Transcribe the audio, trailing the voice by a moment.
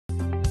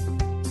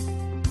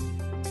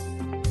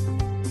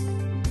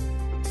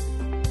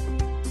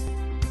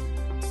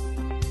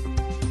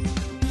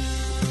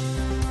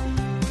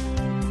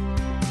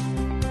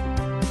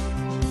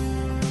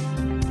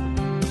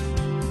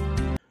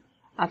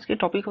আজকের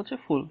টপিক হচ্ছে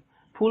ফুল।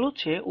 ফুল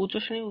হচ্ছে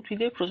উচ্চশ্রেণীর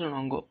উদ্ভিদের প্রজনন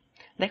অঙ্গ।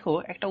 দেখো,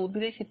 একটা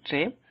উদ্ভিদের ক্ষেত্রে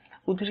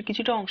উদ্ভিদের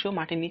কিছুটা অংশ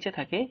মাটির নিচে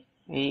থাকে,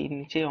 এই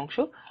নিচের অংশ,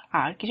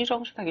 আর কিছুটা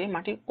অংশ থাকে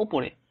মাটির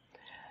ওপরে।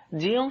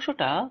 যে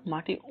অংশটা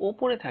মাটির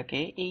ওপরে থাকে,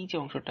 এই যে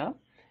অংশটা,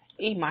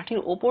 এই মাটির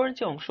ওপরের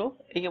যে অংশ,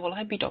 একে বলা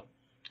হয় বিটপ।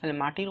 তাহলে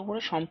মাটির উপরে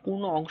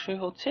সম্পূর্ণ অংশই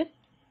হচ্ছে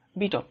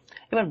বিটপ।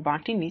 এবার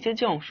মাটির নিচের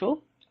যে অংশ,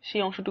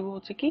 সেই অংশটুকু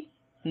হচ্ছে কি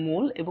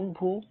মূল এবং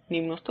ভূ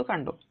নিম্নস্থ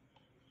কাণ্ড।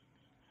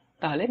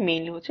 তাহলে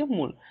মেইনলি হচ্ছে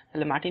মূল।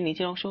 তাহলে মাটির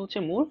নিচের অংশ হচ্ছে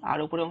মূল আর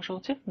উপরের অংশ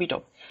হচ্ছে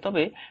বিটপ।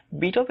 তবে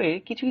বিটপের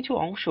কিছু কিছু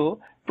অংশ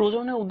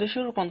প্রজননের উদ্দেশ্যে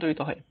রূপান্তরিত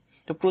হয়।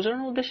 তো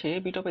প্রজননের উদ্দেশ্যে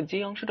বিটপের যে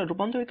অংশটা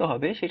রূপান্তরিত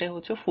হবে সেটাই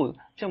হচ্ছে ফুল।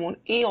 যেমন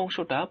এই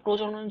অংশটা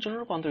প্রজননের জন্য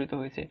রূপান্তরিত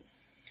হয়েছে,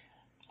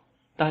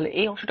 তাহলে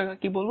এই অংশটাকে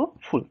কি বলবো?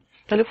 ফুল।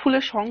 তাহলে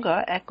ফুলের সংজ্ঞা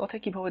এক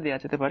কথায় কিভাবে দেওয়া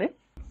যেতে পারে?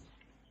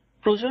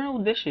 প্রজননের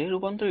উদ্দেশ্যে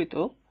রূপান্তরিত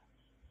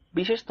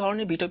বিশেষ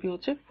ধরনের বিটপই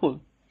হচ্ছে ফুল।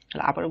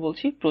 তাহলে আবারও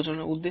বলছি,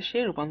 প্রজননের উদ্দেশ্যে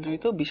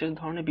রূপান্তরিত বিশেষ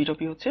ধরনের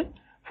বিটপই হচ্ছে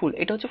ফুল।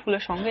 এটা হচ্ছে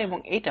ফুলের সংজ্ঞা এবং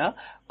এটা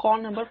ক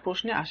নাম্বার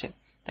প্রশ্নে আসে,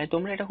 তাই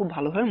তোমরা এটা খুব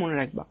ভালোভাবে মনে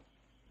রাখবা।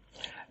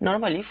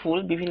 নরমালি ফুল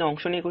বিভিন্ন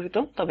অংশ নিয়ে গঠিত,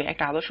 তবে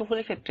একটা আদর্শ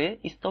ফুলের ক্ষেত্রে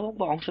স্তবক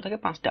বা অংশ থাকে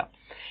পাঁচটা।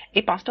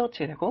 এই পাঁচটা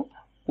হচ্ছে, দেখো,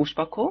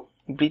 পুষ্পাক্ষ,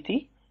 বৃতি,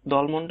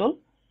 দলমণ্ডল,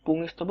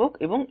 পুংস্তবক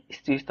এবং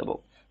স্ত্রীস্তবক।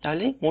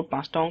 তাহলে মোট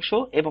পাঁচটা অংশ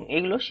এবং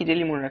এগুলো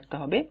সিরিয়ালি মনে রাখতে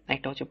হবে।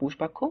 একটা হচ্ছে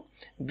পুষ্পাক্ষ,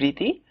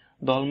 বৃতি,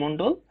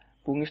 দলমণ্ডল,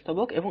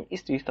 পুংস্তবক এবং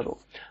স্ত্রীস্তবক।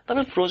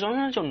 তবে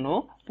প্রজননের জন্য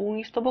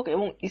পুংস্তবক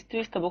এবং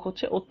স্ত্রীস্তবক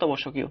হচ্ছে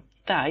অত্যাবশ্যকীয়।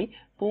 তাই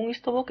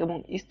পুংস্তবক এবং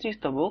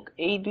স্ত্রীস্তবক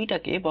এই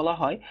দুইটাকে বলা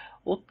হয়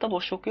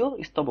অত্যাবশ্যকীয়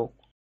স্তবক।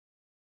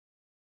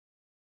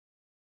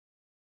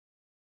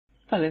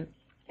 তাহলে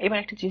এবার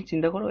একটা জিনিস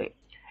চিন্তা করো,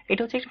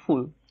 এটা হচ্ছে একটা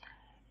ফুল।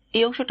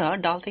 এই অংশটা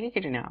ডাল থেকে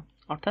কেটে নেওয়া,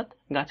 অর্থাৎ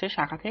গাছের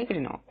শাখা থেকে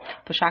কেটে নেওয়া।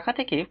 তো শাখা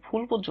থেকে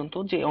ফুল পর্যন্ত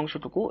যে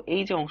অংশটুকু,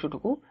 এই যে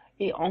অংশটুকু,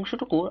 এই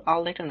অংশটুকুর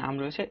আলাদা একটা নাম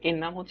রয়েছে, এর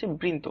নাম হচ্ছে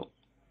বৃন্ত।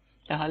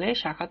 তাহলে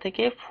শাখা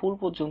থেকে ফুল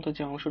পর্যন্ত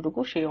যে অংশটুকু,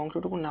 সেই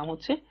অংশটুকুর নাম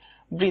হচ্ছে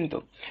বৃন্ত।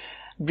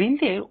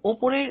 বৃন্তের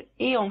ওপরের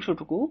এই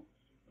অংশটুকু,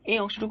 এই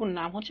অংশটুকুর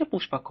নাম হচ্ছে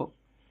পুষ্পাক্ষ।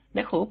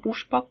 দেখো,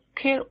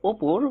 পুষ্পাক্ষের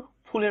ওপর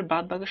ফুলের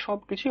বাদ বাকি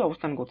সবকিছুই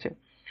অবস্থান করছে।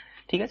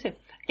 ঠিক আছে,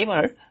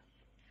 এবার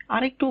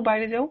আরেকটু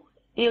বাইরে যাও,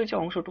 এই যে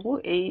অংশটুকু,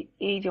 এই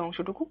এই যে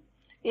অংশটুকু,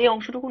 এই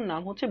অংশটুকুর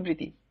নাম হচ্ছে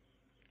বৃতি।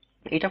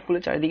 এটা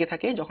ফুলের চারিদিকে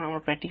থাকে, যখন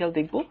আমরা প্র্যাকটিক্যাল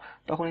দেখবো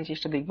তখন এই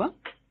জিনিসটা দেখবা।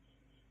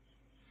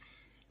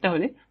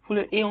 তাহলে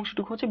ফুলের এই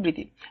অংশটুকু হচ্ছে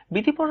বৃতি।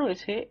 বৃতি পর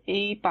রয়েছে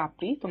এই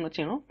পাপড়ি, তোমরা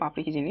চেনো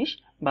পাপড়ি কি জিনিস,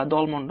 বা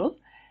দলমণ্ডল।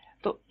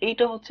 তো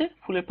এইটা হচ্ছে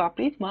ফুলের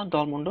পাপড়ি বা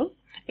দলমণ্ডল।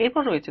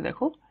 এরপর রয়েছে,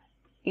 দেখো,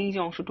 এই যে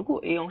অংশটুকু,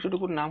 এই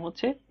অংশটুকুর নাম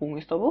হচ্ছে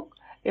পুংস্তবক।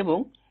 এবং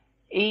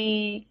এই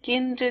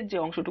কেন্দ্রের যে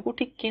অংশটুকু,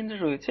 ঠিক কেন্দ্রে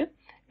রয়েছে,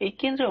 এই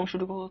কেন্দ্রের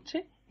অংশটুকু হচ্ছে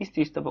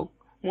স্ত্রীস্তবক।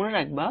 মনে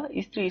রাখবা,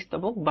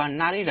 স্ত্রীস্তবক বা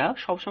নারীরা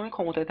সবসময়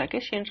ক্ষমতায় থাকে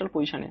সেন্ট্রাল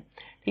পজিশনে।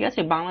 ঠিক আছে,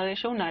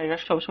 বাংলাদেশেও নারীরা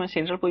সবসময়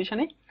সেন্ট্রাল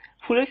পজিশনে,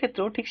 ফুলের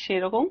ক্ষেত্রেও ঠিক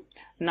সেরকম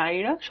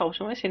নারীরা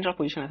সবসময় সেন্ট্রাল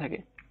পজিশনে থাকে।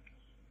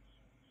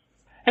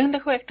 এখন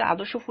দেখো, একটা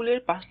আদর্শ ফুলের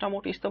পাঁচটা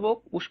মোট স্তবক: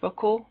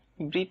 পুষ্পাক্ষ,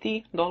 বৃতি,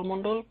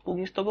 দলমণ্ডল,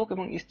 পুংস্তবক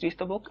এবং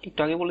স্ত্রীস্তবক, একটু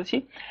আগে বলেছি।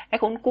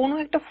 এখন কোনো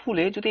একটা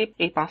ফুলে যদি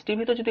এই পাঁচটির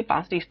ভিতর যদি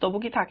পাঁচটি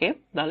স্তবকই থাকে,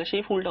 তাহলে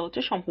সেই ফুলটা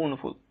হচ্ছে সম্পূর্ণ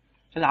ফুল।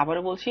 তাহলে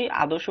আবারও বলছি,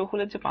 আদর্শ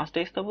ফুলের যে পাঁচটা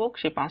স্তবক,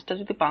 সেই পাঁচটা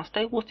যদি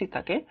পাঁচটাই উপস্থিত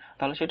থাকে,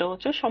 তাহলে সেটা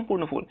হচ্ছে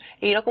সম্পূর্ণ ফুল।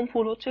 এইরকম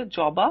ফুল হচ্ছে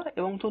জবা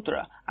এবং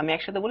ধুতরা। আমি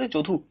একসাথে বলি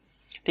যধু।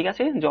 ঠিক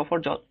আছে, জ ফর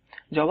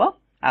জবা,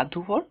 আর ধু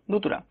ফর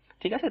ধুতরা।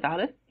 ঠিক আছে,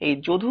 তাহলে এই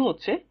যধু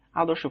হচ্ছে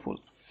আদর্শ ফুল।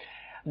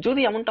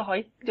 যদি এমনটা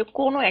হয় যে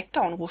কোনো একটা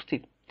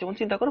অনুপস্থিত, যেমন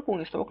চিন্তা করো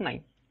পুংস্তবক নাই,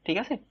 ঠিক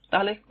আছে,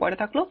 তাহলে কয়টা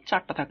থাকলো?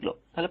 চারটা থাকলো,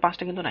 তাহলে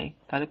পাঁচটা কিন্তু নাই।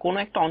 তাহলে কোনো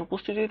একটা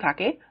অনুপস্থিত যদি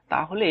থাকে,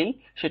 তাহলেই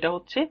সেটা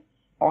হচ্ছে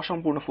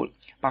অসম্পূর্ণ ফুল।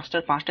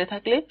 পাঁচটার পাঁচটায়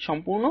থাকলে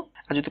সম্পূর্ণ,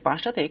 আর যদি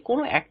পাঁচটাতে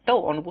কোনো একটাও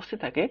অনুপস্থিত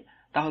থাকে,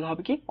 তাহলে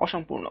হবে কি?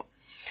 অসম্পূর্ণ।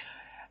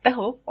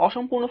 দেখো,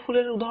 অসম্পূর্ণ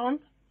ফুলের উদাহরণ,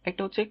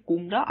 একটা হচ্ছে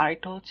কুমড়া আর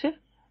একটা হচ্ছে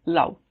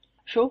লাউ।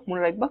 সো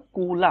মনে রাখবা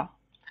কুলা।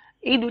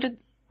 এই দুইটা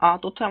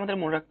তথ্য আমাদের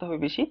মনে রাখতে হবে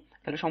বেশি।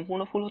 তাহলে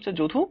সম্পূর্ণ ফুল হচ্ছে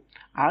যধু,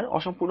 আর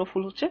অসম্পূর্ণ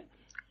ফুল হচ্ছে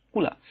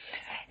কুলা।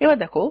 এবার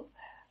দেখো,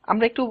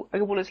 আমরা একটু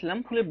আগে বলেছিলাম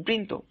ফুলের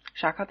বৃন্ত,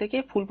 শাখা থেকে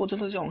ফুল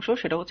পর্যন্ত যে অংশ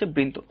সেটা হচ্ছে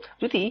বৃন্ত।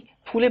 যদি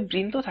ফুলে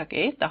বৃন্ত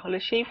থাকে, তাহলে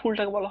সেই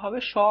ফুলটাকে বলা হবে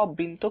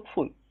সবৃন্তক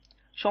ফুল।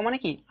 সমানে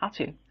কি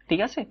আছে? ঠিক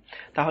আছে,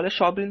 তাহলে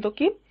সবৃন্তক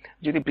কি?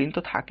 যদি বৃন্ত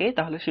থাকে,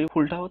 তাহলে সেই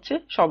ফুলটা হচ্ছে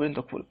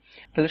সবৃন্তক ফুল।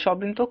 তাহলে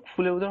সবৃন্তক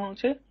ফুলের উদাহরণ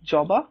হচ্ছে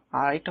জবা,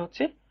 আর এটা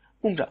হচ্ছে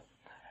কুমড়া।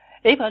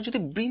 এইবার যদি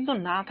বৃন্ত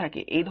না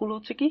থাকে, এই ফুল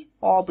হচ্ছে কি?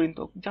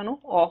 অবৃন্তক। জানো,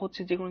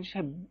 হচ্ছে যে কোনো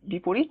জিনিসের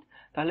বিপরীত।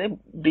 তাহলে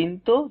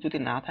বৃন্ত যদি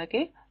না থাকে,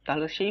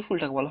 তাহলে সেই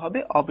ফুলটাকে বলা হবে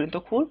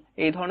অবৃন্তক ফুল।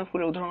 এই ধরনের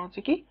ফুলের উদাহরণ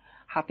হচ্ছে কি?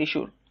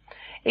 হাতিসুর।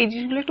 এই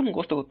জিনিসগুলো একটু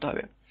মুখস্থ করতে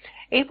হবে।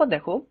 এরপর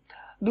দেখো,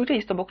 দুইটা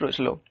স্তবক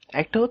রয়েছিল,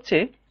 একটা হচ্ছে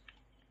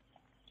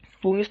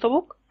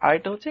পুংস্তবক আর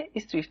একটা হচ্ছে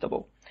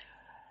স্ত্রীস্তবক।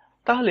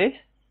 তাহলে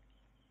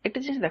একটা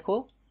জিনিস দেখো,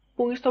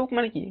 পুংস্তবক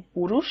মানে কি?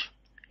 পুরুষ,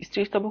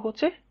 স্ত্রীস্তবক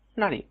হচ্ছে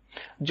নারী।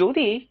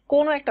 যদি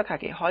কোনো একটা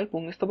থাকে, হয়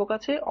পুংস্তবক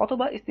আছে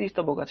অথবা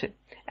স্ত্রীস্তবক আছে,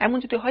 এমন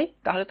যদি হয়,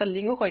 তাহলে তার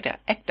লিঙ্গ কয়টা?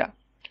 একটা।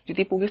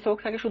 যদি পুংস্তবক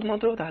থাকে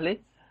শুধুমাত্র, তাহলে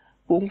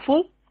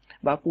পুংফুল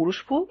বা পুরুষ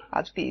ফুল,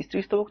 আর যদি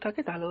স্ত্রীস্তবক থাকে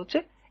তাহলে হচ্ছে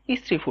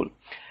স্ত্রী ফুল।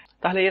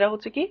 তাহলে এরা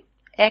হচ্ছে কি?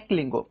 এক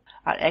লিঙ্গ।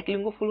 আর এক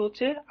লিঙ্গ ফুল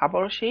হচ্ছে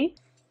আবারও সেই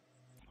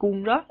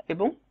কুমড়া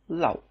এবং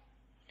লাউ।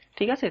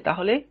 ঠিক আছে,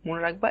 তাহলে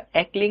মনে রাখবা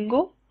একলিঙ্গ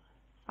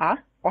আর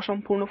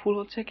অসম্পূর্ণ ফুল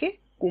হচ্ছে কি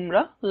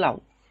কুমড়া লাউ।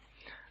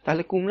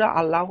 তাহলে কুমড়া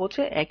আর লাউ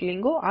হচ্ছে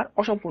একলিঙ্গ আর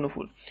অসম্পূর্ণ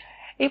ফুল।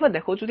 এবার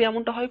দেখো যদি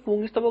এমনটা হয়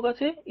পুংস্তবক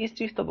আছে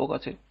স্ত্রীস্তবক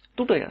আছে,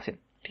 দুটোই আছে,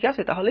 ঠিক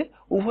আছে, তাহলে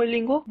উভয়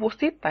লিঙ্গ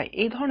উপস্থিত, তাই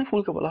এই ধরনের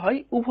ফুলকে বলা হয়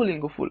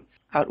উভলিঙ্গ ফুল।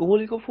 আর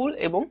উভলিঙ্গ ফুল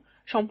এবং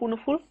সম্পূর্ণ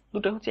ফুল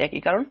দুটো হচ্ছে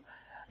একই, কারণ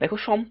দেখো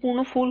সম্পূর্ণ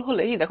ফুল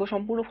হলেই, দেখো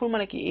সম্পূর্ণ ফুল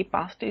মানে কি এই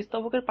পাঁচটা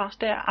স্তবকের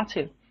পাঁচটা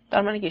আছে,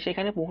 তার মানে কি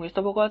সেখানে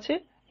পুংস্তবকও আছে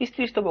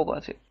স্ত্রীস্তবকও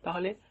আছে,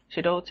 তাহলে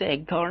সেটা হচ্ছে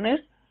এক ধরনের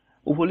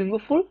উভলিঙ্গ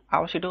ফুল,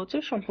 আবার সেটা হচ্ছে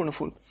সম্পূর্ণ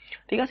ফুল।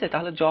 ঠিক আছে,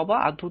 তাহলে জবা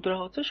আর ধুতরা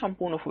হচ্ছে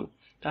সম্পূর্ণ ফুল,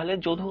 তাহলে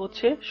যদু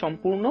হচ্ছে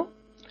সম্পূর্ণ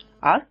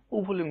আর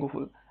উভলিঙ্গ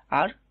ফুল,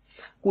 আর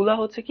কুলা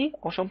হচ্ছে কি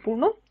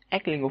অসম্পূর্ণ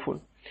একলিঙ্গ ফুল।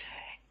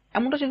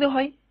 এমনটা যদি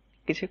হয়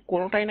কিছু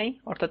কোনোটাই নাই,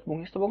 অর্থাৎ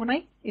পুংস্তবক নাই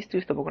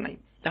স্ত্রীস্তবক নাই,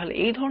 তাহলে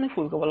এই ধরনের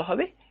ফুলকে বলা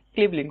হবে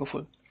ক্লীবলিঙ্গ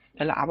ফুল।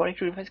 তাহলে আবার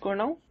একটু রিভাইজ করে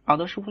নাও,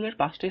 আদর্শ ফুলের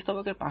পাঁচটা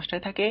স্তবকের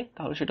পাঁচটায় থাকে,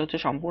 তাহলে সেটা হচ্ছে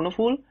সম্পূর্ণ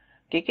ফুল,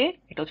 কে কে,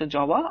 এটা হচ্ছে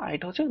জবা আর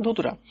এটা হচ্ছে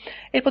ধুতুরা।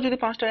 এরপর যদি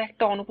পাঁচটার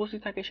একটা অনুপস্থিত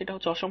থাকে সেটা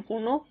হচ্ছে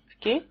অসম্পূর্ণ,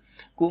 কে,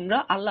 কুমড়া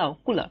আর লাউ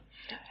কুলা।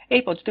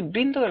 এরপর যদি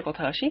বৃন্তকের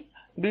কথা আসি,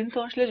 বৃন্ত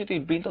আসলে যদি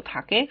বৃন্ত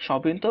থাকে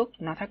সবৃন্তক,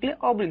 না থাকলে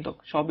অবৃন্তক,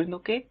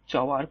 সবৃন্তককে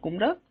জবা আর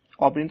কুমড়া,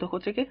 অবৃন্তক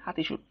হচ্ছে কি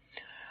হাতিসুর।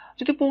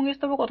 যদি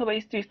পুংস্তবক অথবা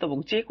স্ত্রীস্তবক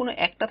যে কোনো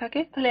একটা থাকে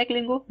তাহলে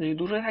একলিঙ্গ, যদি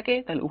দুটো থাকে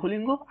তাহলে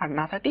উভলিঙ্গ, আর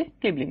না থাকলে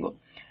ক্লীবলিঙ্গ।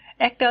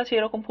 একটা আছে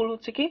এরকম ফুল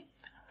হচ্ছে কি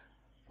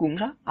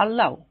কুমড়া আর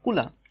লাউ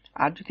কুলা,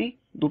 আর যদি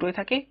দুটোই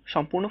থাকে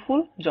সম্পূর্ণ ফুল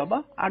জবা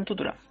আর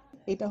ধুতুরা।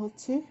 এটা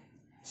হচ্ছে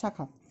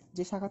শাখা,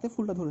 যে শাখাতে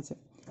ফুলটা ধরেছে।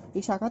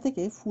 এই শাখা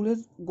থেকে ফুলের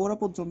গোড়া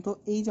পর্যন্ত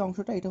এই যে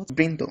অংশটা, এটা হচ্ছে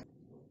বৃন্ত।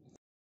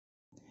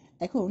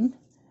 এখন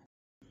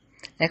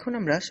এখন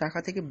আমরা শাখা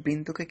থেকে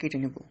বৃন্তকে কেটে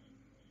নেব,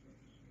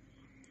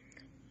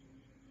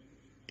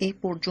 এই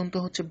পর্যন্ত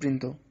হচ্ছে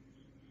বৃন্ত।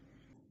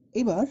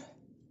 এবার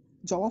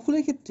জবা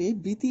ফুলের ক্ষেত্রে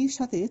বৃতির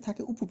সাথে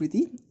থাকে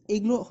উপবৃতি,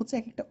 এইগুলো হচ্ছে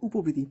এক একটা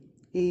উপবৃতি,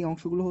 এই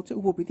অংশগুলো হচ্ছে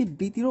উপবৃতি,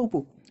 বৃতিরও উপ,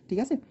 ঠিক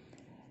আছে।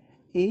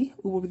 এই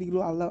উপবৃতিগুলো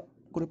আলাদা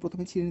করে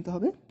প্রথমে ছিঁড়ে নিতে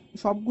হবে।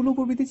 সবগুলো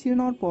উপবৃতি ছিঁড়ে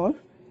নেওয়ার পর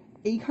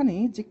এইখানে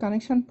যে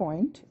কানেকশন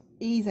পয়েন্ট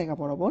এই জায়গা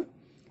বরাবর,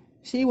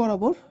 সেই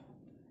বরাবর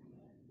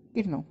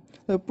কেটে নাও।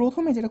 তবে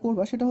প্রথমে যেটা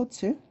করবা সেটা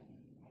হচ্ছে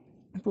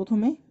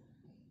প্রথমে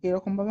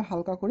এরকমভাবে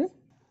হালকা করে,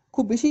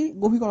 খুব বেশি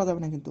গভীর করা যাবে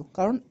না কিন্তু,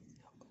 কারণ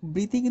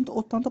বৃতি কিন্তু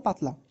অত্যন্ত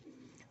পাতলা।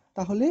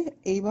 তাহলে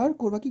এইবার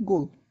করবা কি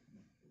গোল,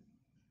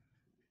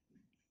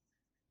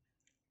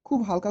 খুব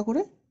হালকা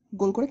করে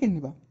গোল করে কেটে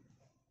নিবা।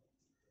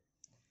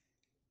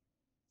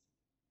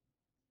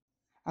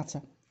 আচ্ছা,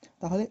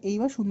 তাহলে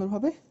এইবার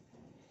সুন্দরভাবে,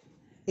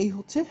 এই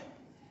হচ্ছে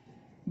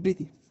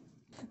বৃতি।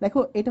 দেখো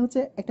এটা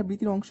হচ্ছে একটা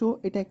বৃতির অংশ,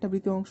 এটা একটা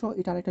বৃতির অংশ,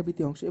 এটা আরেকটা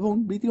বৃতির অংশ, এবং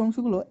বৃতির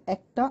অংশগুলো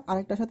একটা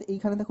আরেকটার সাথে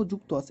এইখানে দেখো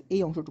যুক্ত আছে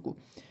এই অংশটুকু,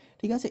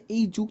 ঠিক আছে।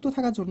 এই যুক্ত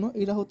থাকার জন্য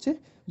এরা হচ্ছে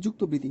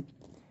যুক্ত বৃতি।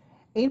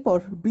 এরপর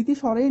বৃতি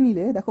সরিয়ে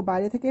নিলে দেখো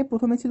বাইরে থেকে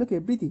প্রথমে ছিল কি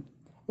বৃতি,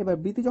 এবার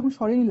বৃতি যখন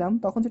সরিয়ে নিলাম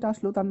তখন যেটা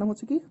আসলো তার নাম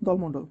হচ্ছে কি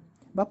দলমণ্ডল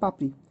বা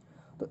পাপড়ি।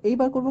 তো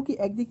এইবার করবো কি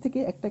একদিক থেকে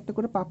একটা একটা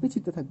করে পাপড়ি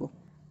ছিঁড়তে থাকবো।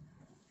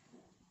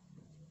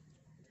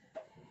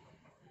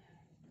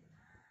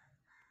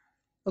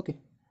 ওকে,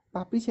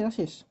 পাপড়ি ছেঁড়া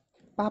শেষ।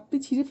 পাপড়ি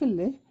ছিঁড়ে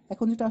ফেললে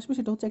এখন যেটা আসবে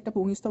সেটা হচ্ছে একটা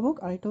পুংস্তবক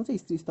আর এটা হচ্ছে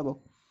স্ত্রীস্তবক।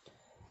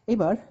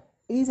 এবার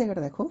এই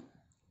জায়গাটা দেখো,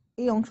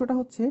 এই অংশটা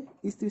হচ্ছে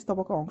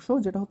স্ত্রীস্তবকের অংশ,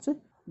 যেটা হচ্ছে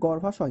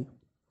গর্ভাশয়।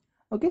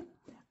 ওকে,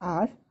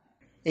 আর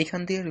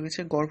এখান দিয়ে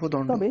রয়েছে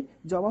গর্ভদণ্ড। তবে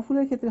জবা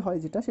ফুলের ক্ষেত্রে হয়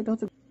যেটা, সেটা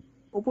হচ্ছে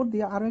ওপর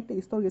দিয়ে আরো একটা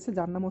স্তর গেছে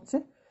যার নাম হচ্ছে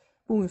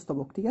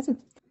পুংস্তবক, ঠিক আছে।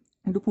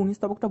 একটু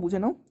পুংস্তবকটা বুঝে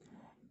নাও।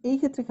 এই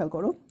ক্ষেত্রে খেয়াল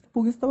করো,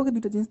 পুংস্তবকে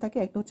দুটো জিনিস থাকে,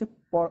 একটা হচ্ছে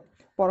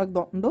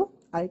পরাগদণ্ড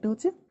আর একটা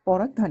হচ্ছে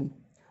পরাগধানী।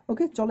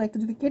 ওকে, চলো একটা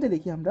যদি কেটে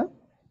দেখি আমরা,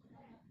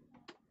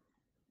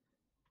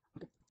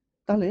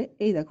 তাহলে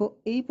এই দেখো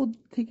এই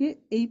থেকে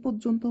এই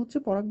পর্যন্ত হচ্ছে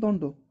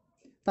পরাগদণ্ড।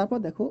 তারপর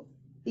দেখো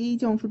এই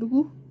যে অংশটুকু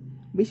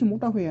বেশি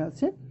মোটা হয়ে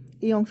আছে,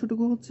 এই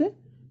অংশটুকু হচ্ছে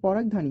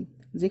পরাগধানী,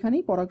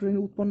 যেখানেই পরাগরেণু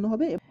উৎপন্ন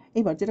হবে।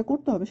 এবার যেটা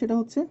করতে হবে সেটা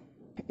হচ্ছে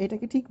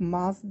এটাকে ঠিক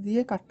মাছ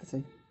দিয়ে কাটতে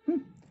চাই। হুম,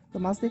 তো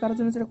মাছ দিয়ে কাটার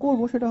জন্য যেটা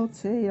করবো সেটা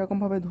হচ্ছে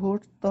এরকমভাবে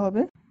ধরতে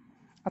হবে।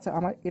 আচ্ছা,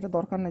 আমার এটা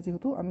দরকার নাই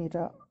যেহেতু আমি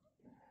এটা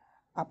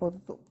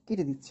আপাতত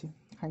কেটে দিচ্ছি,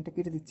 খানিকটা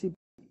কেটে দিচ্ছি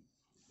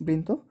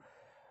বৃন্ত।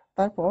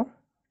 তারপর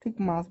ঠিক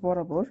মাছ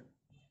বরাবর,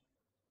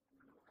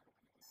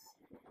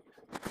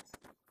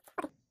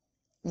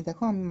 এই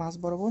দেখো আমি মাছ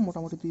বরাবর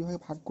মোটামুটি দুই ভাগে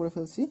ভাগ করে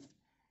ফেলছি।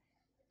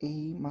 এই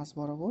মাছ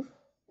বরাবর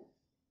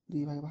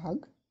দুই ভাগে ভাগ,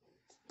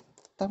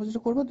 তারপর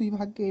যেটা করবো দুই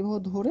ভাগকে এইভাবে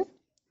ধরে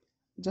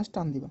জাস্ট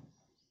টান দিবা।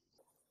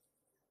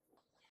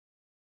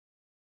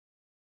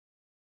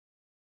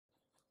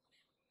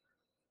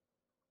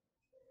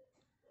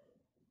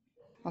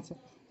 আচ্ছা,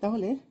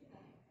 তাহলে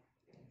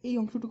এই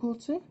অংশটুকু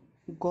হচ্ছে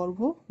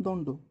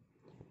গর্ভদণ্ড,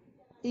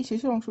 এই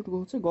শেষের অংশটুকু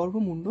হচ্ছে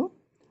গর্ভমুণ্ড,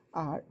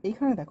 আর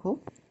এইখানে দেখো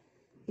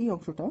এই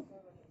অংশটা,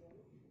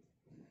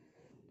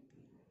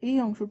 এই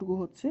অংশটুকু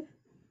হচ্ছে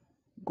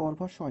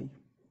গর্ভাশয়।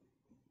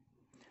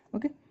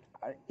 ওকে,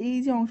 আর এই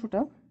যে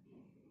অংশটা,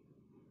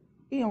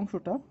 এই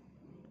অংশটা,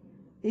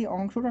 এই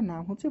অংশটার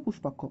নাম হচ্ছে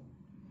পুষ্পাক্ষ।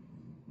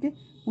 ওকে,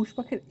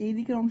 পুষ্পাক্ষের এই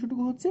দিকের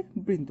অংশটুকু হচ্ছে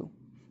বৃন্ত।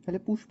 তাহলে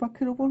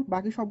পুষ্পাক্ষের ওপর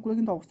বাকি সবগুলো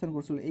কিন্তু অবস্থান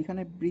করছিল।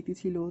 এখানে বৃতি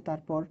ছিল,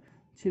 তারপর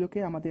ছিল কি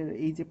আমাদের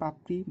এই যে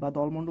পাপড়ি বা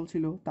দলমণ্ডল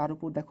ছিল, তার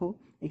উপর দেখো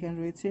এখানে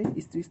রয়েছে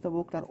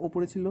স্ত্রীস্তবক, তার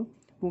ওপরে ছিল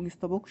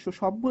পুংস্তবক।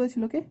 সবগুলো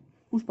ছিল কি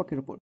পুষ্পাক্ষের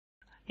ওপর।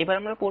 এবার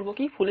আমরা পড়বো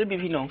কি ফুলের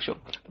বিভিন্ন অংশ।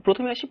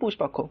 প্রথমে আসি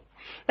পুষ্পাক্ষ।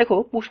 দেখো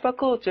পুষ্পাক্ষ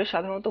হচ্ছে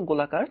সাধারণত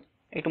গোলাকার,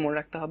 একটু মনে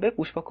রাখতে হবে।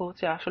 পুষ্পাক্ষ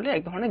হচ্ছে আসলে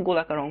এক ধরনের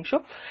গোলাকার অংশ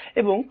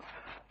এবং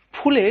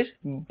ফুলের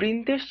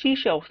বৃন্তের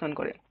শীর্ষে অবস্থান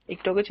করে।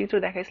 একটু আগে চিত্র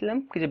দেখাইছিলাম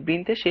যে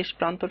বৃন্তের শেষ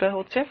প্রান্তটা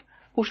হচ্ছে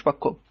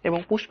পুষ্পাক্ষ এবং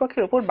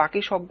পুষ্পাক্ষের ওপর বাকি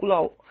সবগুলো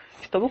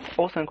স্তবক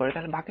অবস্থান করে।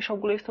 তাহলে বাকি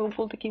সবগুলো স্তবক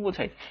বলতে কি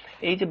বোঝায়?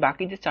 এই যে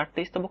বাকি যে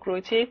 4টে স্তবক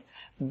রয়েছে,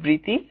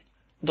 বৃতি,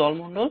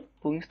 দলমণ্ডল,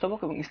 পুংস্তবক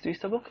এবং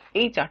স্ত্রীস্তবক,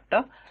 এই 4টা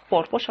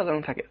পরপর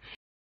সাজানো থাকে।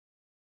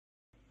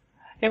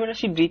 এবার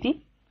আসি বৃতি।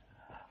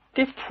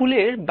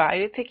 ফুলের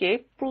বাইরে থেকে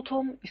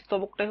প্রথম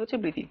স্তবকটাই হচ্ছে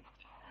বৃতি।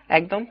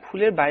 একদম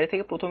ফুলের বাইরে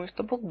থেকে প্রথম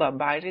স্তবক বা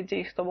বাইরের যে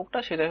স্তবকটা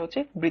সেটাই হচ্ছে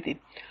বৃতি।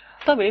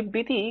 তবে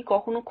বৃতি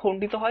কখনো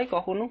খণ্ডিত হয়,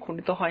 কখনো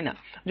খণ্ডিত হয় না।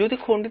 যদি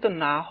খণ্ডিত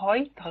না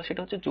হয় তাহলে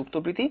সেটা হচ্ছে যুক্ত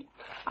বৃতি।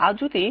 আর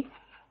যদি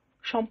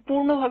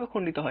সম্পূর্ণভাবে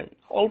খণ্ডিত হয়,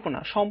 অল্প না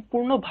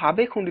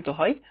সম্পূর্ণভাবে খণ্ডিত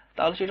হয়,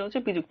 তাহলে সেটা হচ্ছে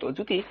বিযুক্ত।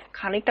 যদি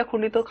খানিকটা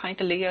খণ্ডিত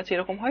খানিকটা লেগে আছে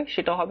এরকম হয়,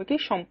 সেটা হবে কি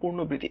সম্পূর্ণ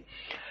বৃতি।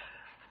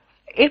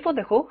 এরপর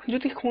দেখো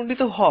যদি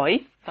খণ্ডিত হয়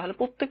তাহলে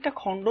প্রত্যেকটা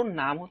খণ্ডর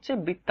নাম হচ্ছে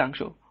বৃত্তাংশ।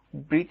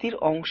 বৃত্তির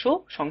অংশ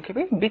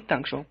সংক্ষেপে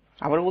বৃত্তাংশ।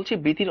 আবার বলছি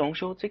বৃত্তির অংশ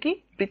হচ্ছে কি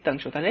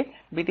বৃত্তাংশ। তাহলে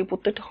বৃত্তির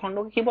প্রত্যেকটা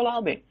খণ্ডকে কি বলা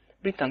হবে?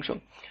 বৃত্তাংশ।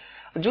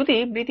 যদি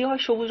বৃত্তি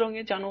হয় সবুজ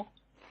রঙের, জানো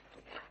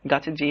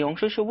গাছের যে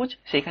অংশ সবুজ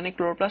সেখানে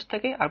ক্লোরোপ্লাস্ট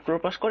থাকে, আর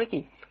ক্লোরোপ্লাস্ট করে কি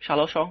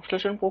সালোক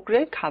সংশ্লেষণ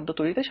প্রক্রিয়ায় খাদ্য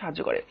তৈরিতে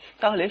সাহায্য করে।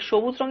 তাহলে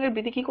সবুজ রঙের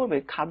বৃত্তি কি করবে?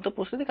 খাদ্য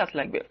প্রস্তুতি কাজে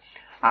লাগবে।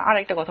 আর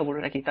একটা কথা বলে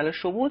রাখি, তাহলে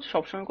সবুজ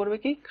সবসময় করবে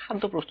কি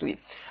খাদ্য প্রস্তুতি।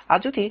 আর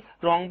যদি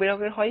রং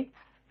বেরঙের হয়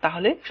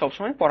তাহলে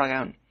সবসময়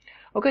পরাগায়ন।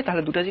 ওকে,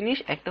 তাহলে দুটা জিনিস,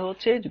 একটা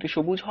হচ্ছে যদি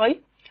সবুজ হয়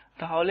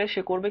তাহলে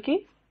সে করবে কি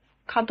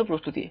খাদ্য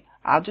প্রস্তুতি,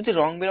 আর যদি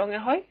রং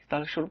বেরঙের হয়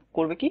তাহলে সে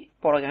করবে কি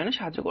পরাগায়নে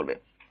সাহায্য করবে।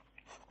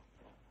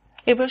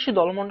 এবার সে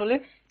দলমণ্ডলে।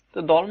 তো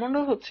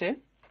দলমণ্ডল হচ্ছে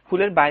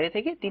ফুলের বাইরে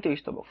থেকে দ্বিতীয়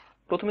স্তবক।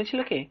 প্রথমে ছিল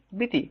কে?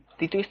 বৃতি,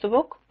 দ্বিতীয়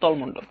স্তবক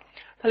দলমণ্ডল।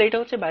 তাহলে এটা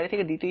হচ্ছে বাইরে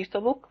থেকে দ্বিতীয়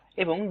স্তবক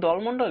এবং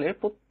দলমণ্ডলের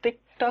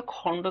প্রত্যেকটা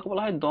খণ্ডকে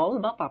বলা হয় দল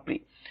বা পাপড়ি।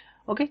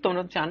 ওকে,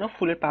 তোমরা জানো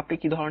ফুলের পাপড়ি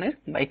কি ধরনের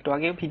বা একটু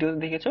আগে ভিডিওতে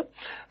দেখেছো।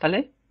 তাহলে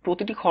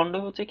প্রতিটি খণ্ড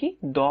হচ্ছে কি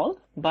দল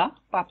বা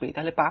পাপড়ি।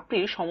 তাহলে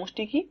পাপড়ির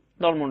সমষ্টি কি?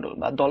 দলমণ্ডল,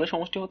 বা দলের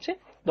সমষ্টি হচ্ছে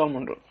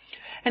দলমণ্ডল।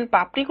 এন্ড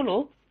পাপড়িগুলো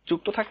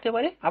যুক্ত থাকতে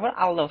পারে আবার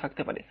আলাদাও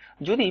থাকতে পারে।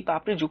 যদি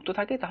পাপড়ি যুক্ত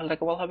থাকে তাহলে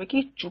তাকে বলা হবে কি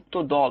যুক্ত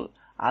দল।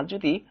 আর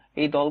যদি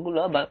এই দলগুলো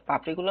বা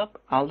পাপড়িগুলো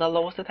আলাদা আলাদা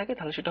অবস্থায় থাকে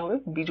তাহলে সেটা হবে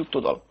বিযুক্ত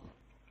দল।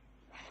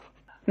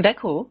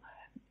 দেখো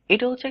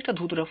এটা হচ্ছে একটা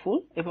ধুতরা ফুল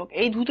এবং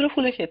এই ধুতরা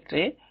ফুলের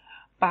ক্ষেত্রে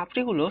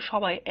পাপড়িগুলো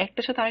সবাই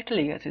একটার সাথে আরেকটা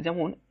লেগে আছে।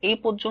 যেমন এই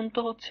পর্যন্ত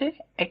হচ্ছে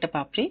একটা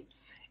পাপড়ি,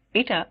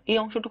 এটা এই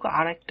অংশটুকু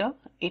আর একটা,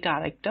 এটা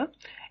আর একটা।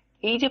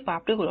 এই যে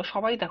পাপড়িগুলো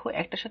সবাই দেখো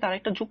একটার সাথে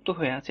আরেকটা যুক্ত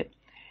হয়ে আছে।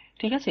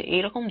 ঠিক আছে,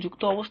 এইরকম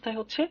যুক্ত অবস্থায়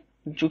হচ্ছে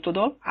যুক্ত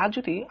দল। আর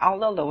যদি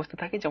আলাদা আলাদা অবস্থা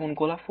থাকে যেমন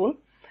গোলাপ ফুল,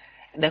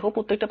 দেখো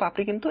প্রত্যেকটা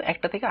পাপড়ি কিন্তু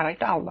একটা থেকে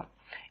আরেকটা আলাদা,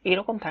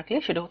 এরকম থাকলে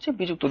সেটা হচ্ছে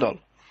বিযুক্ত দল।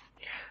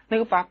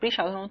 দেখো পাপড়ি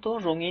সাধারণত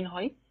রঙিন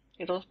হয়,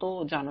 এটা তো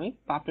জানোই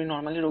পাপড়ি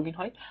নর্মালি রঙিন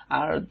হয়।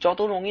 আর যত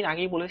রঙিন,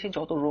 আগেই বলেছি,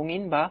 যত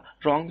রঙিন বা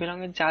রং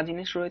বেরঙের যা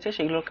জিনিস রয়েছে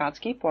সেগুলোর কাজ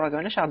কি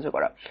পরাগায়নে সাহায্য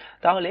করা।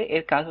 তাহলে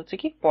এর কাজ হচ্ছে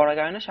কি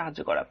পরাগায়নে সাহায্য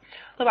করা।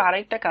 তবে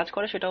আরেকটা কাজ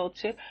করে সেটা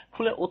হচ্ছে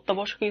ফুলের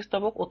অত্যাবশ্যকীয়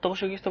স্তবক।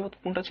 অত্যাবশ্যকীয় স্তবক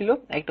কোনটা ছিল?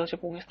 একটা হচ্ছে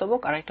পুংস্তবক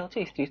আর একটা হচ্ছে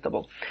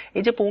স্ত্রীস্তবক।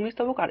 এই যে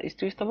পুংস্তবক আর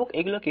স্ত্রীস্তবক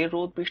এগুলোকে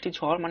রোদ বৃষ্টি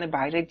ঝড় মানে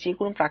বাইরের যে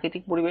কোনো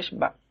প্রাকৃতিক পরিবেশ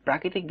বা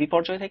প্রাকৃতিক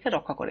বিপর্যয় থেকে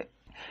রক্ষা করে।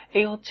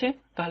 এই হচ্ছে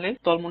তাহলে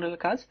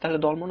দলমণ্ডলের কাজ। তাহলে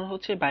দলমণ্ডল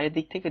হচ্ছে বাইরের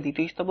দিক থেকে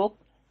দ্বিতীয় স্তবক,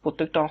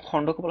 প্রত্যেকটা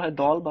খণ্ডকে বলা হয়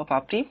দল বা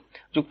পাপড়ি,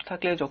 যুক্ত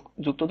থাকলে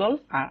যুক্ত দল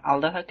আর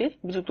আলাদা থাকলে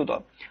বিযুক্ত দল।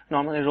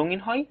 নর্মালি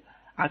রঙিন হয়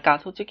আর কাজ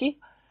হচ্ছে কি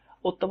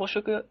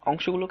অত্যাবশ্যকীয়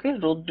অংশগুলোকে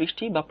রোদ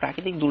বৃষ্টি বা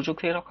প্রাকৃতিক দুর্যোগ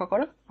থেকে রক্ষা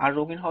করা আর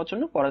রঙিন হওয়ার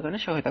জন্য পরাগায়নে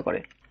সহায়তা করে।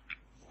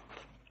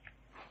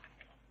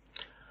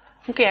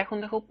 ওকে, এখন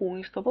দেখো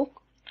পুংস্তবক।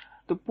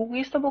 তো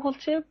পুংস্তবক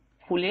হচ্ছে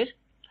ফুলের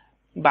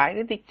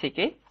বাইরের দিক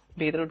থেকে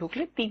ভেতরে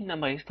ঢুকলে 3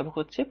 নাম্বার স্তবক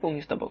হচ্ছে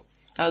পুংস্তবক।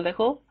 তাহলে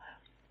দেখো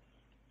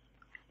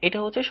এটা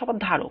হচ্ছে সবার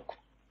ধারক।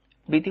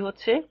 বৃতি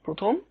হচ্ছে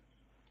প্রথম,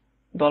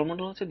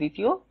 দলমণ্ডল হচ্ছে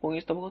দ্বিতীয়,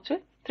 পুংস্তবক হচ্ছে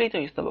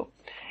তৃতীয় স্তবক।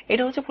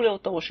 এটা হচ্ছে ফুলের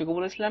অত্যাবশ্যকীয়।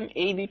 বলেছিলাম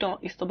এই দুইটা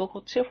স্তবক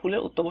হচ্ছে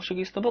ফুলের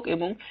অত্যাবশ্যকীয় স্তবক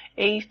এবং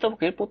এই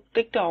স্তবকের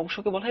প্রত্যেকটা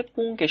অংশকে বলা হয়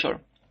পুংকেশর।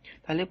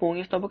 তাহলে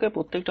পুংস্তবকের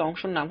প্রত্যেকটা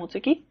অংশের নাম হচ্ছে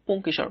কি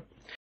পুংকেশর।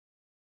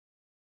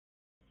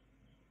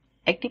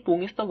 একটি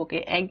পুংস্তবকে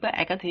এক বা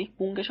একাধিক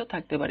পুংকেশর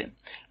থাকতে পারে।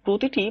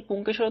 প্রতিটি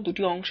পুংকেশরের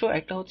দুটি অংশ,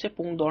 একটা হচ্ছে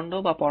পুংদণ্ড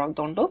বা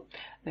পরাগদণ্ড।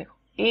 দেখো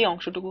এই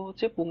অংশটুকু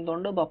হচ্ছে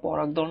পুংদণ্ড বা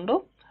পরাগদণ্ড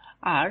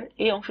আর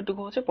এই অংশটুকু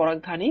হচ্ছে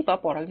পরাগধানী বা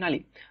পরাগনালী।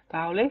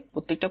 তাহলে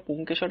প্রত্যেকটা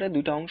পুংকেশরের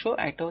দুইটা অংশ,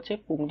 একটা হচ্ছে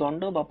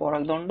পুংদণ্ড বা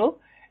পরাগদণ্ড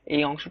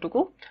এই অংশটুকু,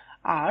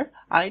 আর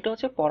আরেকটা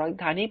হচ্ছে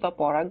পরাগধানী বা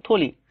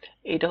পরাগথলি,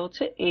 এটা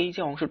হচ্ছে এই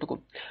যে অংশটুকু।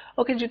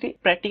 ওকে, যদি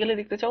প্র্যাকটিক্যালি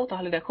দেখতে চাও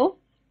তাহলে দেখো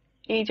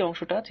এই যে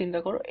অংশটা চিন্তা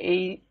করো,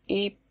 এই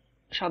এই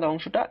সাদা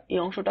অংশটা, এই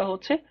অংশটা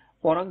হচ্ছে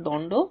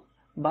পরাগদণ্ড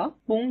বা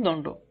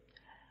পুংদণ্ড,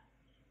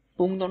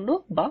 পুংদণ্ড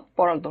বা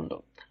পরাগদণ্ড।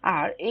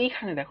 আর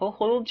এইখানে দেখো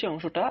হলুদ যে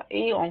অংশটা,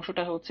 এই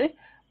অংশটা হচ্ছে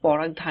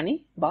পরাগধানী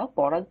বা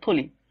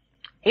পরাগথলি।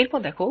 এরপর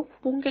দেখো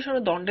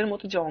পুংকেশরের দণ্ডের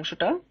মতো যে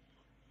অংশটা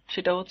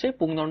সেটা হচ্ছে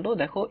পুংদণ্ড।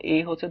 দেখো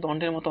এই হচ্ছে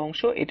দণ্ডের মতো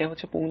অংশ, এটা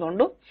হচ্ছে পুংদণ্ড,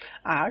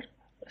 আর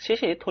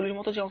শেষে থলির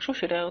মতো যে অংশ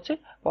সেটা হচ্ছে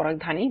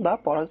পরাগধানী বা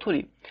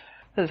পরাগথলি।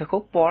 দেখো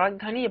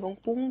পরাগধানী এবং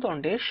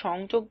পুংদণ্ডের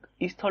সংযোগ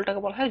স্থলটাকে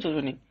বলা হয়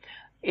যোজনী।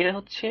 এটা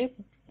হচ্ছে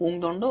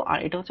পুংদণ্ড আর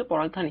এটা হচ্ছে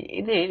পরাগধানী,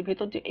 এদের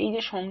ভেতর যে এই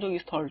যে সংযোগ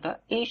স্থলটা,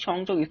 এই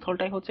সংযোগ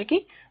স্থলটাই হচ্ছে কি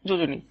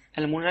যোজনী।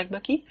 তাহলে মনে রাখবা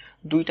কি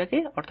দুইটাকে,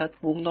 অর্থাৎ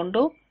পুংদণ্ড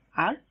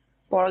আর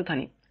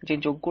পরাগধানী যে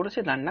যোগ করেছে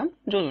তার নাম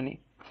যোজনী।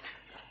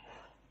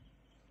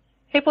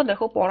 এরপর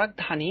দেখো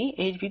পরাগধানী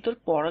এর ভিতর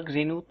পরাগ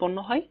রেণু উৎপন্ন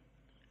হয়,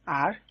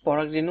 আর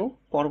পরাগ রেণু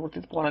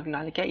পরবর্তীতে পরাগ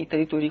নালিকা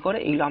ইত্যাদি তৈরি করে।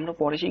 এগুলো আমরা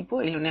পরে শিখবো,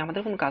 এগুলো নিয়ে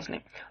আমাদের কোনো কাজ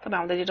নেই। তবে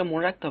আমাদের যেটা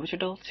মনে রাখতে হবে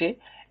সেটা হচ্ছে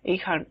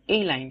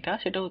এই লাইনটা,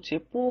 সেটা হচ্ছে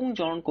পুং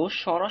জননকোষ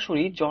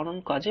সরাসরি জনন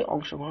কাজে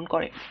অংশগ্রহণ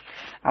করে।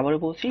 আবারও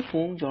বলছি,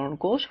 পুং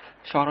জননকোষ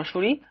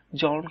সরাসরি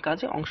জনন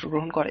কাজে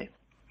অংশগ্রহণ করে।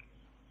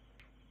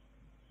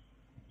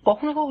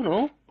 কখনো কখনো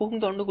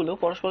পুংদণ্ডগুলো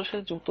পরস্পরের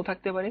সাথে যুক্ত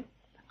থাকতে পারে,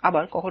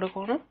 আবার কখনো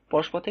কখনো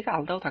পরস্পর থেকে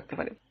আলাদাও থাকতে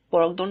পারে।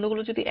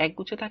 পরাগদণ্ডগুলো যদি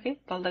একগুচ্ছ থাকে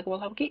তাহলে তাকে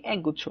বলা হবে কি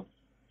একগুচ্ছ।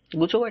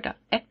 গুচ্ছ কয়টা?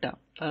 একটা।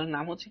 তাহলে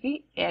নাম হচ্ছে কি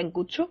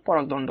একগুচ্ছ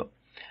পরাগদণ্ড।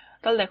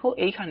 তাহলে দেখো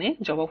এইখানে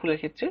জবা ফুলের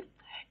ক্ষেত্রে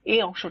এই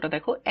অংশটা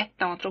দেখো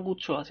একটা মাত্র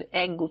গুচ্ছ আছে,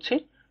 এক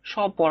গুচ্ছের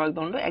সব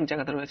পরাগদণ্ড এক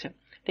জায়গাতে রয়েছে।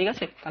 ঠিক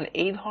আছে, তাহলে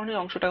এই ধরনের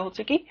অংশটা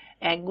হচ্ছে কি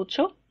একগুচ্ছ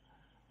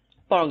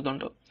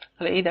পরাগদণ্ড।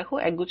 তাহলে এই দেখো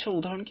একগুচ্ছের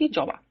উদাহরণ কি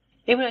জবা।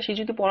 এবার আসি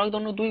যদি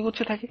পরাগদণ্ড দুই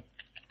গুচ্ছে থাকে,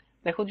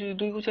 দেখো যদি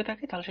দুই গুচ্ছে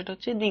থাকে তাহলে সেটা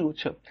হচ্ছে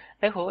দ্বিগুচ্ছ।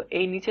 দেখো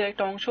এই নিচের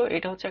একটা অংশ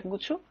এটা হচ্ছে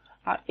একগুচ্ছ,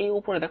 আর এই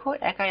উপরে দেখো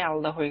একাই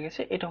আলাদা হয়ে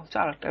গেছে, এটা হচ্ছে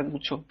আর একটা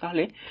গুচ্ছ।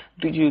 তাহলে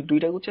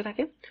দুইটা গুচ্ছে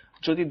থাকে,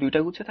 যদি দুইটা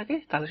গুচ্ছে থাকে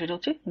তাহলে সেটা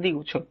হচ্ছে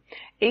দ্বিগুচ্ছ।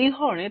 এই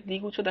ধরনের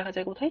দ্বিগুচ্ছ দেখা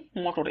যায় কোথায়?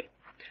 মটরে।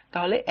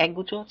 তাহলে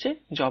একগুচ্ছ হচ্ছে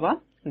জবা,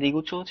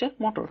 দ্বিগুচ্ছ হচ্ছে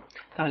মটর।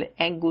 তাহলে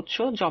একগুচ্ছ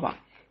জবা,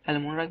 তাহলে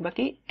মনে রাখবা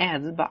কি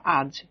অ্যাজ বা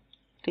আজ।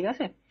 ঠিক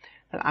আছে,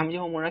 তাহলে আমি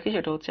যেমন মনে রাখি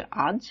সেটা হচ্ছে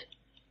আজ।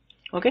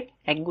 ওকে,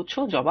 একগুচ্ছ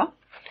জবা।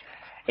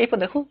 এরপর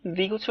দেখো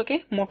দ্বিগুচ্ছকে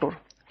মটর।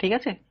 ঠিক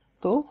আছে,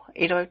 তো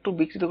এটাও একটু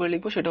বিকৃত করে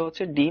লিখবো, সেটা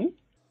হচ্ছে ডিম,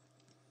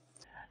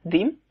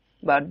 ডিম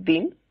বা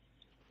ডিম।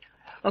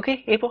 ওকে,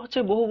 এরপর হচ্ছে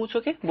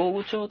বহুগুচ্ছকে,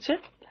 বহুগুচ্ছ হচ্ছে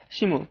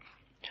শিমুল।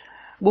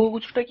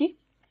 বহুগুচ্ছটা কি?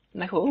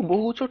 দেখো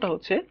বহুগুচ্ছটা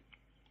হচ্ছে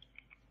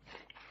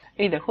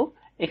এই দেখো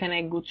এখানে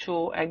এক গুচ্ছ,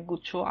 এক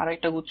গুচ্ছ,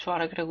 আরেকটা গুচ্ছ,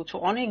 আরেকটা গুচ্ছ,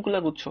 অনেকগুলা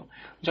গুচ্ছ।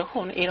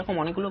 যখন এরকম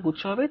অনেকগুলো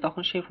গুচ্ছ হবে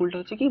তখন সেই ফুলটা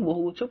হচ্ছে কি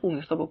বহুগুচ্ছ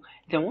পুংস্তবক।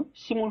 যেমন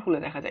শিমুল ফুলে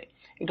দেখা যায়,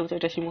 এটা হচ্ছে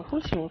এটা শিমুল ফুল,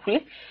 শিমুল ফুলে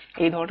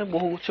এই ধরনের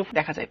বহুগুচ্ছ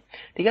দেখা যায়।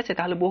 ঠিক আছে,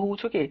 তাহলে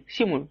বহুগুচ্ছ কে?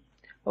 শিমুল।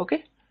 ওকে,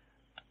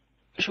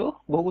 সো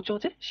বহুগুচ্ছ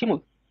হচ্ছে শিমুল।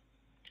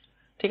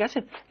 ঠিক আছে,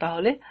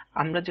 তাহলে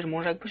আমরা যে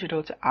মনে রাখবো সেটা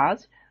হচ্ছে আজ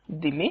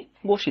ডিমে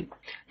বসি।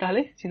 তাহলে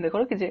চিন্তা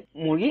করো কি যে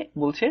মুরগি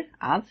বলছে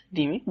আজ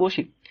ডিমে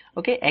বসি।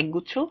 ওকে,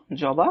 একগুচ্ছ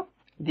জবা,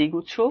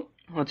 দ্বিগুচ্ছ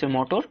হচ্ছে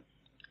মটর,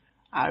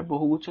 আর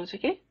বহুগুচ্ছ হচ্ছে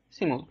কি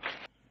শিমুল।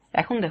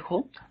 এখন দেখো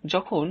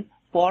যখন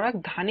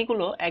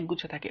পরাগধানীগুলো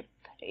একগুচ্ছে থাকে,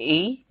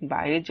 এই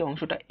বাইরের যে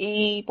অংশটা,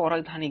 এই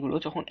পরাগধানীগুলো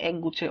যখন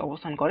একগুচ্ছে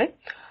অবস্থান করে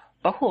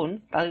তখন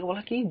তাদেরকে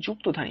বলা কি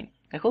যুক্তধানী।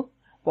 দেখো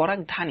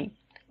পরাগধানী,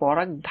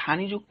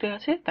 পরাগধানী যুক্তে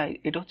আছে তাই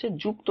এটা হচ্ছে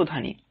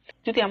যুক্তধানী।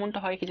 যদি এমনটা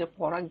হয় কি যে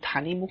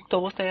পরাগধানী মুক্ত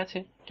অবস্থায় আছে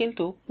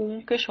কিন্তু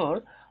পুংকেশর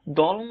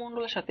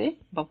দলমণ্ডলের সাথে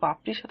বা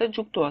পাপড়ির সাথে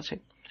যুক্ত আছে,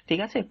 ঠিক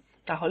আছে,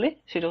 তাহলে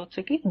সেটা হচ্ছে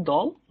কি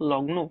দল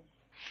লগ্ন।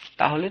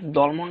 তাহলে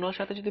দলমণ্ডলের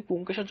সাথে যদি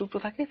পুংকেশর যুক্ত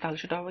থাকে তাহলে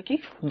সেটা হবে কি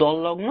দল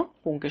লগ্ন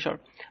পুংকেশর।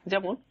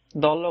 যেমন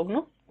দল লগ্ন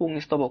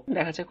পুংস্তবক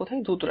দেখা যায় কোথায়?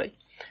 ধুতরাই।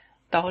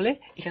 তাহলে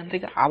এখান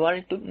থেকে আবার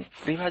একটু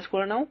রিভাইজ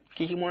করে নাও,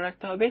 কি কি মনে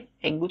রাখতে হবে।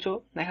 একগুচ্ছ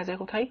দেখা যায়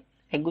কোথায়?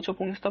 একগুচ্ছ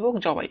পুংস্তবক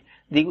জবাই,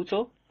 দ্বিগুচ্ছ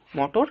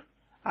মটর,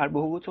 আর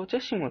বহুগুচ্ছ হচ্ছে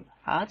শিমুল,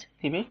 আজ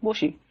ডিমে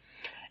বসি।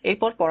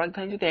 এরপর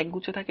পরাগধানী যদি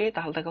একগুচ্ছ থাকে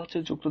তাহলে তাকে হচ্ছে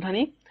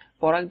যুক্তধানী,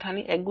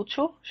 পরাগধানী একগুচ্ছ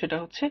সেটা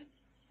হচ্ছে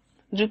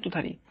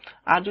যুক্তধানী।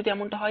 আর যদি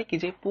এমনটা হয় কি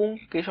যে পুং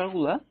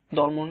কেশরগুলা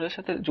দলমণ্ডলের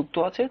সাথে যুক্ত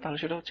আছে তাহলে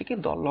সেটা হচ্ছে কি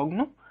দললগ্ন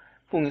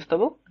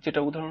পুংস্তবক, যেটা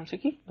উদাহরণ হচ্ছে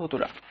কি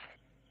ধতুরা।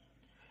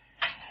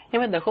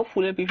 এবার দেখো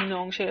ফুলের বিভিন্ন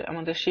অংশে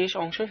আমাদের শেষ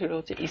অংশ সেটা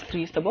হচ্ছে স্ত্রী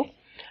স্তবক।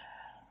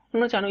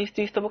 তোমরা জানো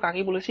স্ত্রী স্তবক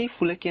আগেই বলেছি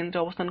ফুলের কেন্দ্রে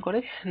অবস্থান করে,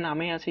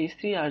 নামে আছে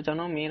স্ত্রী, আর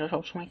জানো মেয়েরা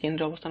সবসময়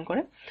কেন্দ্রে অবস্থান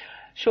করে।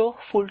 সো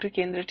ফুলটির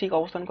কেন্দ্রে ঠিক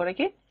অবস্থান করে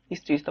কি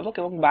স্ত্রী স্তবক।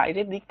 এবং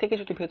বাইরের দিক থেকে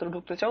যদি ভেতরে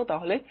ঢুকতে চাও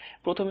তাহলে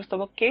প্রথম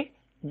স্তবককে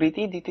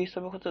বৃতি, দ্বিতীয়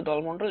স্তবক হচ্ছে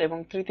দলমণ্ডল, এবং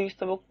তৃতীয়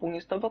স্তবক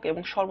পুংস্তবক,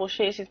 এবং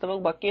সর্বশেষ স্তবক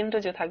বা কেন্দ্রে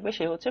যে থাকবে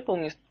সে হচ্ছে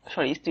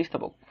স্ত্রী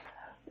স্তবক।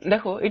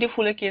 দেখো এটি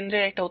ফুলের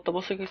কেন্দ্রের একটা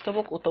অত্যাবশ্যক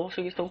স্তবক।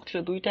 অত্যাবশ্যক স্তবক ছিল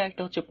দুইটা,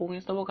 একটা হচ্ছে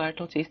পুংস্তবক আর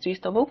একটা হচ্ছে স্ত্রী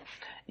স্তবক।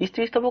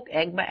 স্ত্রী স্তবক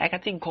এক বা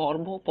একাধিক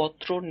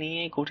গর্ভপত্র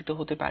নিয়ে গঠিত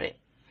হতে পারে।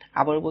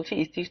 আবার বলছি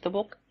স্ত্রী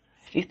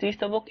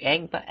স্তবক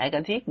এক বা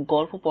একাধিক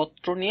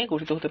গর্ভপত্র নিয়ে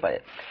গঠিত হতে পারে।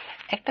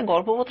 একটা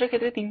গর্ভপত্রের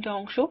ক্ষেত্রে তিনটা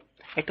অংশ,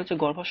 একটা হচ্ছে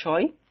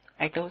গর্ভাশয়,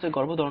 একটা হচ্ছে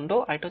গর্ভদণ্ড,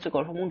 আর একটা হচ্ছে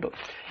গর্ভমুণ্ড।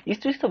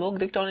 স্ত্রী স্তবক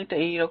দেখতে অনেকটা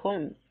এইরকম,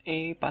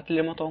 এই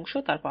পাতিলের মতো অংশ,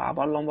 তারপর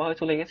আবার লম্বা হয়ে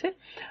চলে গেছে,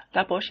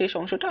 তারপর শেষ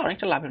অংশটা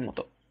অনেকটা লাভের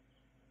মতো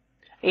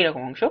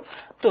এইরকম অংশ।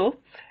 তো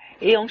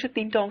এই অংশের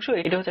তিনটা অংশ,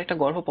 এটা হচ্ছে একটা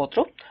গর্ভপত্র,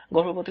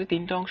 গর্ভপত্রের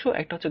তিনটা অংশ,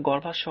 একটা হচ্ছে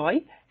গর্ভাশয়,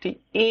 ঠিক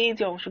এই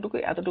যে অংশটুকু,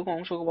 এতটুকু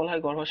অংশকে বলা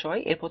হয় গর্ভাশয়,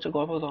 এরপর হচ্ছে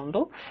গর্ভদণ্ড,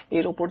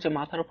 এর উপর যে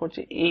মাথার উপর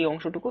যে এই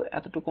অংশটুকু,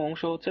 এতটুকু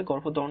অংশ হচ্ছে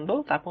গর্ভদণ্ড,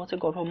 তারপর হচ্ছে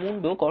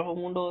গর্ভমুণ্ড,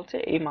 গর্ভমুণ্ড হচ্ছে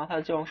এই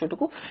মাথার যে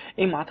অংশটুকু,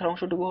 এই মাথার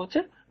অংশটুকু হচ্ছে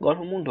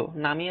গর্ভমুণ্ড,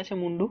 নামই আছে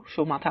মুন্ডু,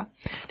 সো মাথা,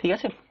 ঠিক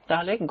আছে।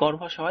 তাহলে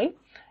গর্ভাশয়,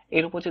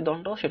 এর উপর যে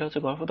দণ্ড সেটা হচ্ছে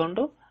গর্ভদণ্ড,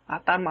 আর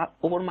তার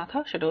উপর মাথা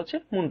সেটা হচ্ছে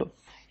মুন্ড।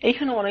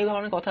 এইখানে অনেক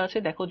ধরনের কথা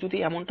আছে, দেখো যদি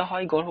এমনটা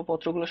হয়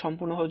গর্ভপত্রগুলো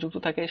সম্পূর্ণভাবে যুক্ত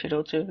থাকে সেটা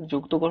হচ্ছে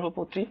যুক্ত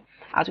গর্ভপত্রী,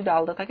 আর যদি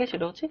আলাদা থাকে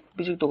সেটা হচ্ছে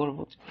বিযুক্ত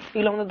গর্ভপত্রী।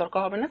 এগুলো আমাদের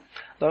দরকার হবে না,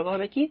 দরকার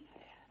হবে কি,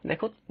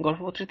 দেখো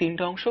গর্ভপত্রের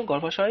তিনটা অংশ,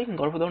 গর্ভাশয়,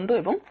 গর্ভদণ্ড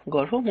এবং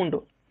গর্ভমুণ্ড।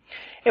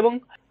 এবং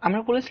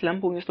আমরা বলেছিলাম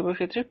পুংস্তবকের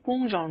ক্ষেত্রে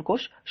পুংজনন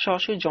কোষ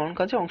সরাসরি জনন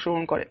কাজে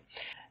অংশগ্রহণ করে।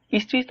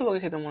 স্ত্রীস্তবকের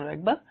ক্ষেত্রে মনে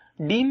রাখবা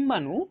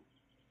ডিম্বাণু,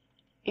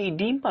 এই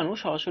ডিম্বাণু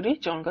সরাসরি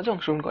জনন কাজে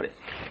অংশগ্রহণ করে।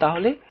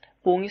 তাহলে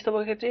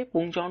পুংস্তবকের ক্ষেত্রে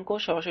পুংজনন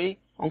কোষ সরাসরি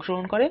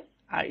অংশগ্রহণ করে,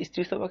 আর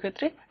স্ত্রীস্তবকের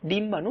ক্ষেত্রে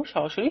ডিম্বাণু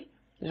সরাসরি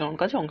জনন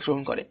কাজে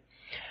অংশগ্রহণ করে।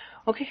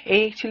 ওকে,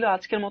 এই ছিল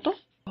আজকের মতো।